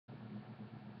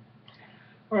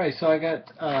Alright, so I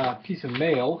got a piece of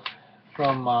mail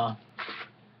from a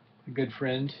good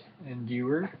friend and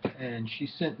viewer, and she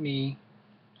sent me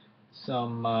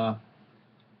some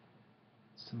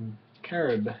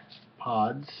carob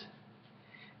pods.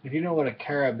 If you know what a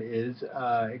carob is,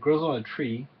 it grows on a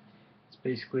tree. It's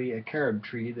basically a carob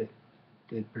tree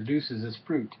that produces this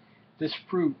fruit. This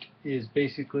fruit is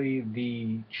basically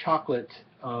the chocolate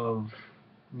of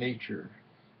nature.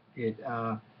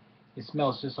 It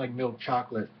smells just like milk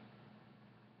chocolate,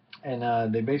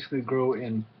 and they basically grow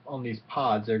on these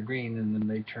pods. They're green, and then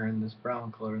they turn this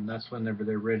brown color, and that's whenever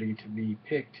they're ready to be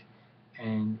picked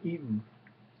and eaten.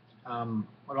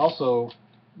 But also,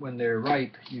 when they're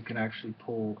ripe, you can actually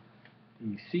pull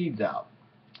the seeds out.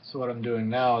 So what I'm doing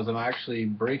now is I'm actually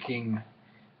breaking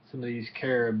some of these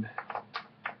carob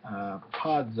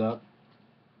pods up,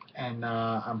 and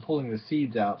I'm pulling the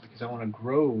seeds out because I want to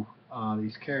grow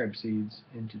these carob seeds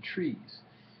into trees.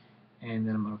 And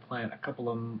then I'm going to plant a couple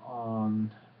of them on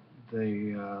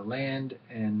the land,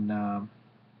 and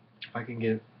if I can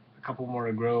get a couple more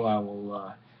to grow, I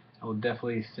will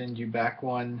definitely send you back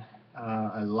one,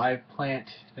 a live plant.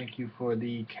 Thank you for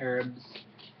the carobs.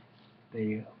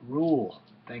 They rule.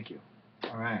 Thank you.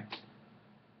 Alright,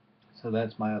 so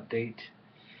that's my update,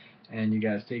 and you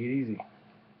guys take it easy.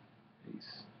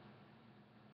 Peace.